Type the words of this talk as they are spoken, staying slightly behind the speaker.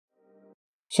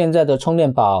现在的充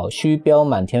电宝虚标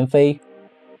满天飞，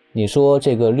你说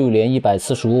这个绿联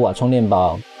145瓦充电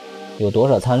宝有多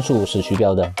少参数是虚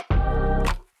标的？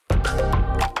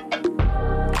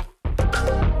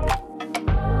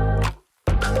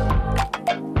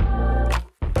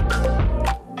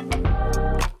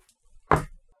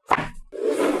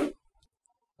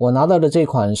我拿到的这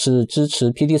款是支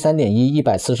持 PD 3.1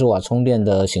 140瓦充电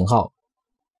的型号，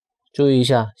注意一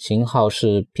下，型号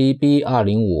是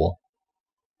PB205。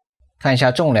看一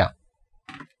下重量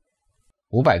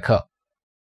，500克。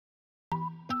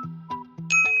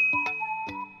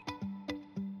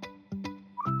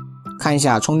看一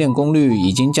下充电功率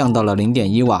已经降到了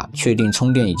 0.1 瓦，确定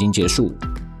充电已经结束。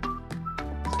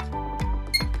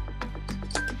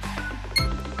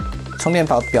充电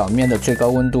宝表面的最高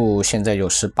温度现在有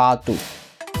18度，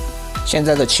现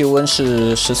在的气温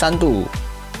是13度。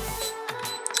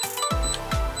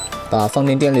把放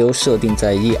电电流设定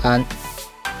在1安。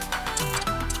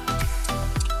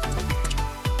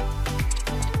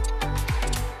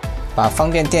把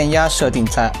放电电压设定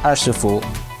在20伏，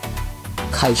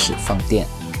开始放电。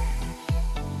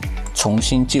重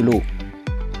新记录，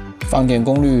放电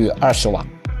功率20瓦。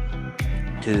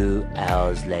2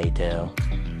 hours later。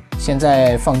现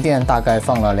在放电大概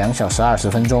放了2小时20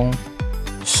分钟，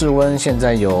室温现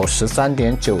在有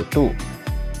13.9度，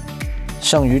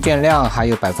剩余电量还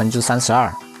有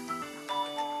 32%。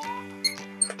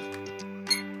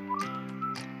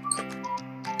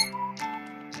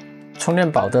充电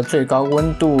宝的最高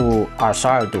温度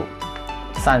22度，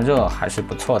散热还是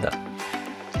不错的。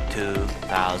2000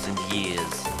 years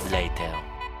later。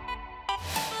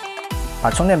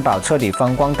把充电宝彻底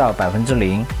放光到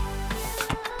0%，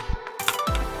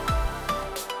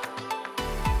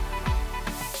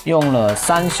用了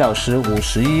3小时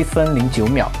51分09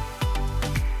秒，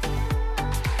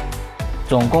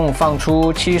总共放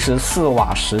出74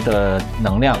瓦时的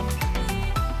能量。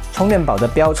充电宝的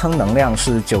标称能量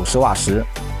是90瓦时，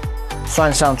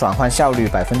算上转换效率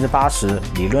 80%，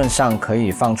 理论上可以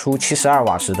放出72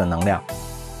瓦时的能量。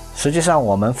实际上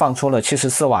我们放出了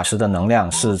74瓦时的能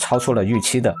量，是超出了预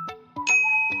期的。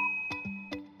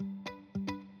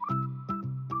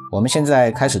我们现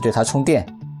在开始对它充电，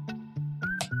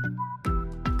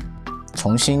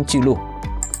重新记录。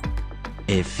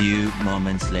A few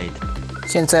moments later。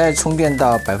现在充电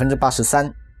到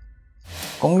 83%，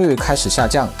 功率开始下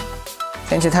降。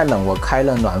天气太冷，我开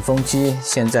了暖风机，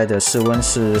现在的室温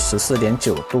是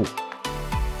 14.9 度。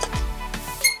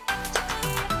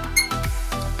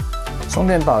充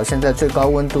电宝现在最高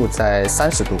温度在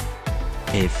30度。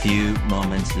A few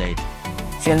moments later。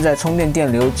现在充电电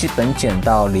流基本减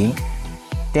到0，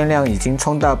电量已经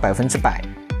充到100%，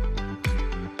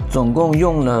总共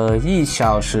用了1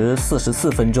小时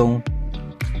44分钟，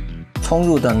充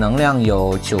入的能量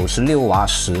有96瓦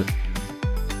时，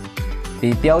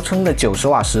比标称的90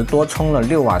瓦时多充了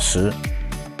6瓦时。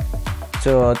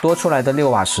这多出来的6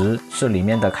瓦时是里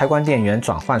面的开关电源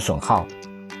转换损耗。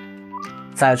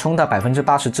在充到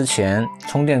 80% 之前，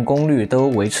充电功率都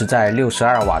维持在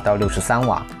62瓦到63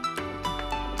瓦，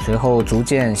随后逐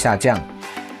渐下降。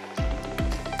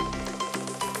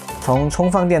从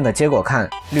充放电的结果看，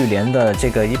绿联的这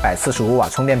个145瓦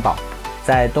充电宝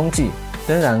在冬季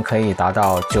仍然可以达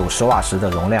到90瓦时的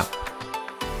容量。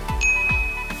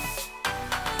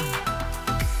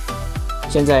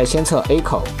现在先测 A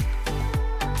口，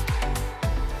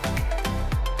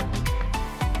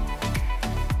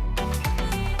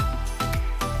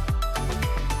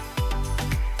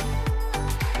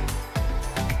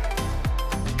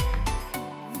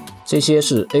这些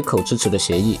是 A 口支持的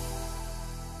协议。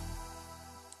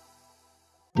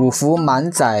5伏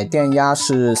满载电压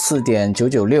是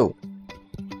 4.996，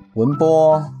 文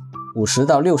波50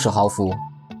到60毫伏，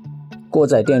过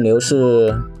载电流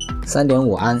是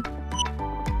 3.5 安。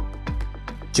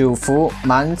9伏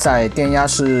满载电压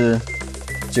是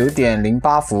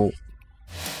 9.08 伏，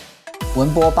文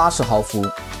波80毫伏，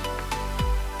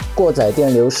过载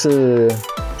电流是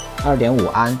 2.5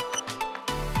 安。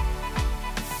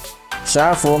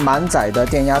12伏满载的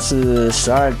电压是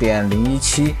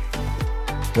 12.017，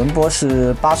 文波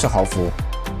是80毫伏，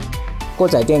过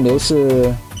载电流是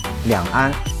2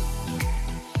安。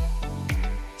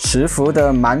10伏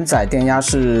的满载电压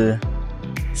是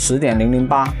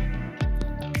 10.008，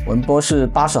 文波是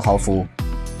80毫伏，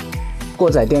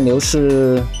过载电流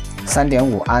是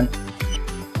 3.5 安。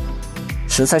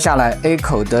实测下来 A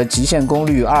口的极限功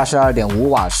率 22.5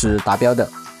 瓦是达标的。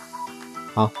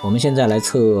好，我们现在来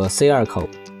测 C2 口。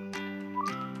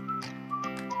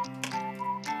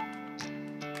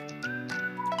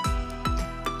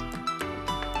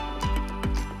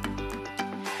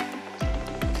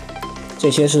这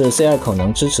些是 C2 口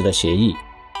能支持的协议。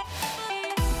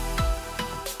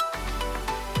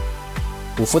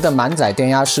5伏的满载电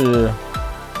压是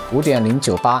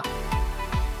 5.098，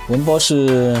 文波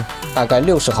是大概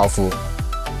60毫伏，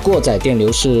过载电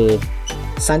流是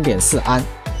 3.4 安。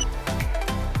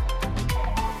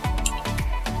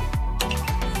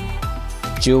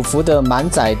9伏的满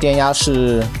载电压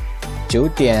是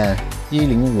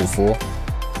 9.105 伏，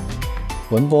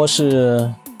文波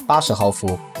是80毫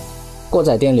伏，过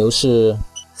载电流是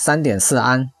 3.4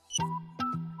 安。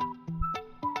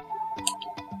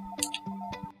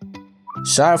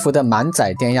12伏的满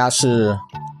载电压是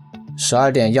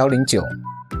 12.109，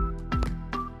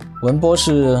 文波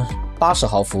是80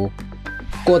毫伏，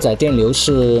过载电流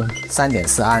是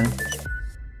 3.4 安。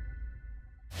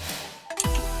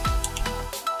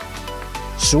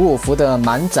15伏的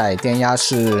满载电压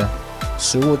是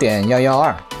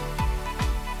 15.112，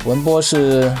 文波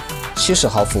是70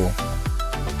毫伏，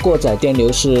过载电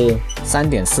流是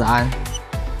 3.4 安。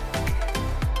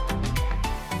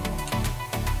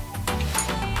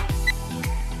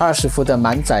20伏的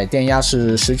满载电压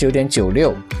是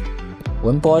 19.96，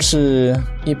 文波是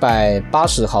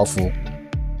180毫伏，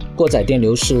过载电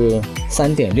流是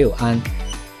 3.6 安。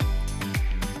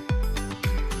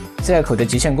C2 口的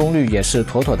极限功率也是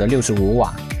妥妥的65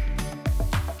瓦。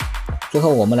最后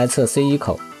我们来测 C1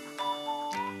 口，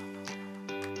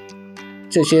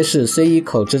这些是 C1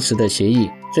 口支持的协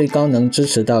议，最高能支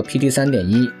持到 PD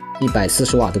 3.1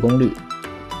 140瓦的功率。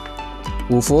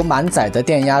5伏满载的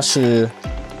电压是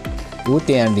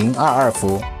 5.022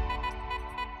 伏，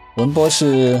文波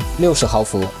是60毫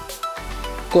伏，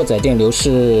过载电流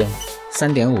是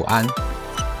 3.5 安。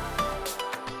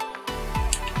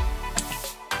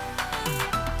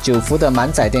9伏的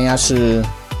满载电压是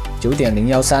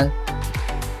 9.013，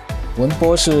 文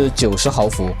波是90毫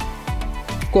伏，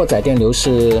过载电流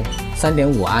是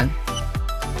 3.5 安。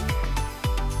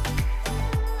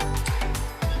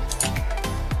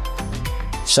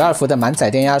12伏的满载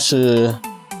电压是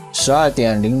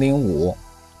 12.005，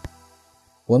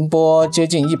 文波接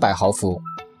近100毫伏，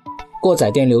过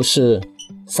载电流是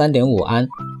 3.5 安。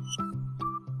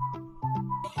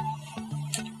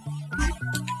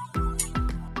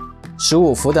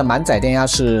15伏的满载电压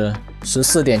是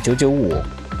 14.995，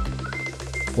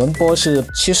 文波是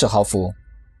70毫伏，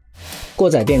过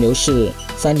载电流是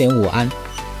 3.5 安。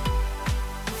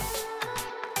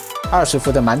20伏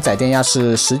的满载电压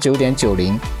是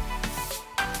 19.90，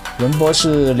 文波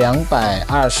是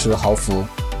220毫伏，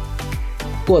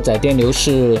过载电流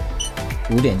是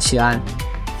 5.7 安。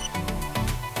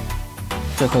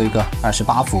最后一个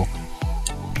28伏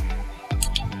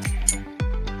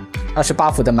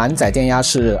，28伏的满载电压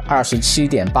是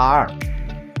 27.82，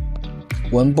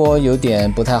 文波有点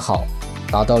不太好，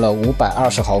达到了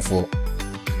520毫伏，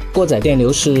过载电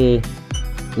流是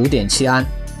 5.7 安。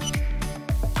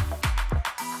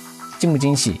惊不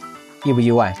惊喜，意不意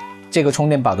外？这个充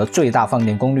电宝的最大放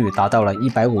电功率达到了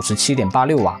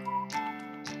 157.86 瓦。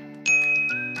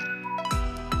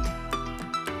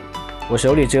我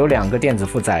手里只有2个电子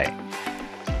负载，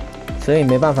所以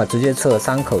没办法直接测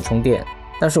3口充电。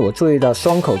但是我注意到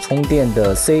双口充电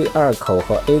的 C2 口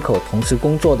和 A 口同时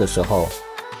工作的时候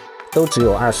都只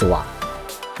有20瓦，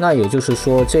那也就是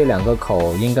说这2个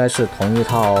口应该是同一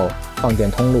套放电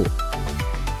通路。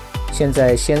现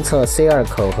在先测 C2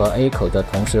 口和 A 口的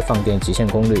同时放电极限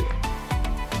功率。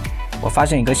我发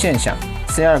现一个现象，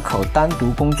 C2 口单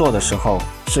独工作的时候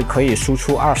是可以输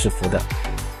出20伏的，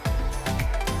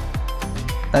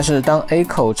但是当 A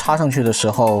口插上去的时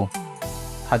候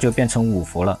它就变成5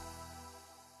伏了。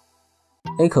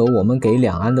A 口我们给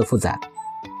2安的负载，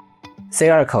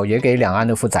 C2 口也给2安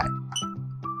的负载。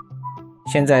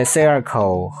现在 C2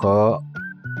 口和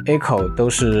A 口都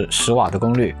是10瓦的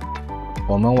功率，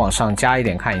我们往上加一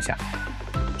点看一下。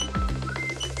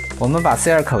我们把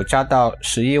C2 口加到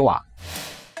11瓦，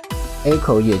 A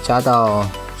口也加到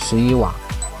11瓦。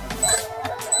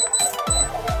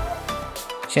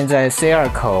现在 C2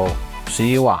 口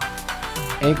11瓦，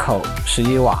 A 口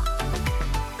11瓦，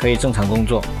可以正常工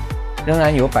作，仍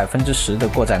然有 10% 的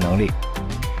过载能力。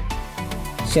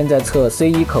现在测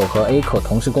C1 口和 A 口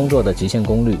同时工作的极限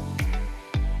功率。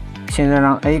现在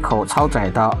让 A 口超载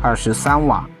到23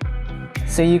瓦，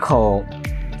 C1 口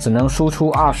只能输出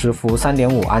20伏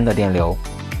 3.5 安的电流。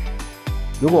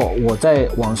如果我再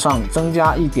往上增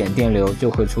加一点电流，就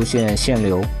会出现限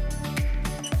流。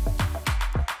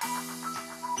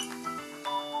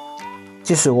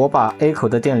即使我把 A 口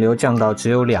的电流降到只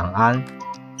有2安，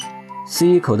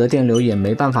 C1 口的电流也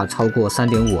没办法超过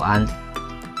 3.5 安。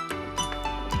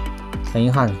很遗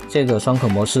憾，这个双口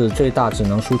模式最大只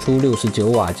能输出69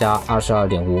瓦加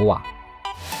 22.5 瓦，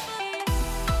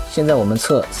现在我们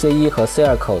测 C1 和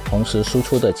C2 口同时输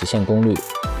出的极限功率。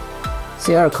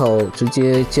C2 口直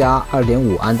接加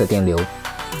 2.5 安的电流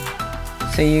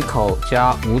 ，C1 口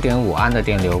加 5.5 安的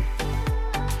电流，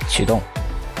启动。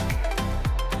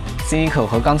C1 口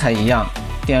和刚才一样，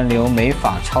电流没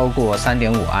法超过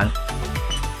 3.5 安。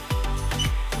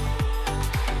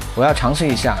我要尝试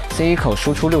一下 C1 口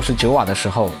输出69瓦的时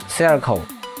候 ，C2 口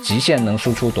极限能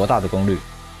输出多大的功率？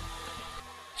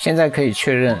现在可以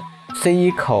确认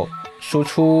 ，C1 口输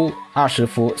出20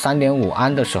伏 3.5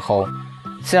 安的时候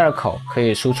 ，C2 口可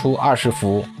以输出20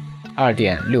伏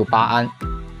 2.68 安。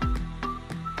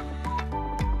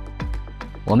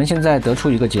我们现在得出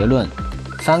一个结论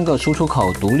：3个输出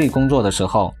口独立工作的时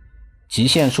候，极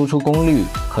限输出功率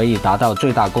可以达到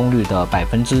最大功率的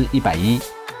110%。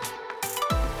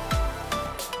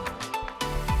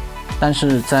但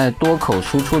是在多口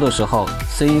输出的时候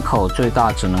 ，C1 口最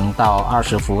大只能到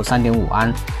20伏 3.5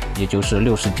 安，也就是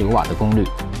69瓦的功率。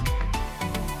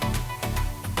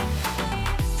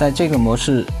在这个模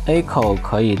式 ，A 口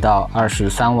可以到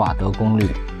23瓦的功率。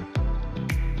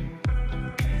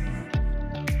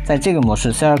在这个模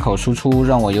式 ，C2 口输出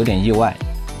让我有点意外，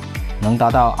能达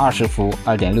到20伏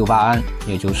 2.68 安，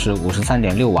也就是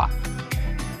53.6瓦。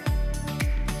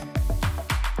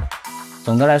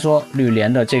总的来说，绿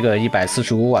联的这个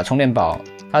145瓦充电宝，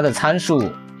它的参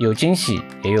数有惊喜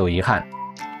也有遗憾。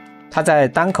它在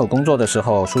单口工作的时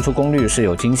候，输出功率是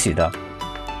有惊喜的。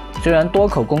虽然多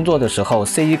口工作的时候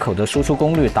 ，C1 口的输出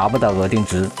功率达不到额定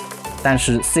值，但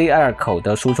是 C2 口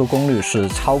的输出功率是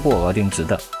超过额定值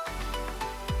的。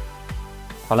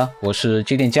好了，我是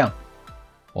JiDianJiang，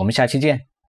我们下期见。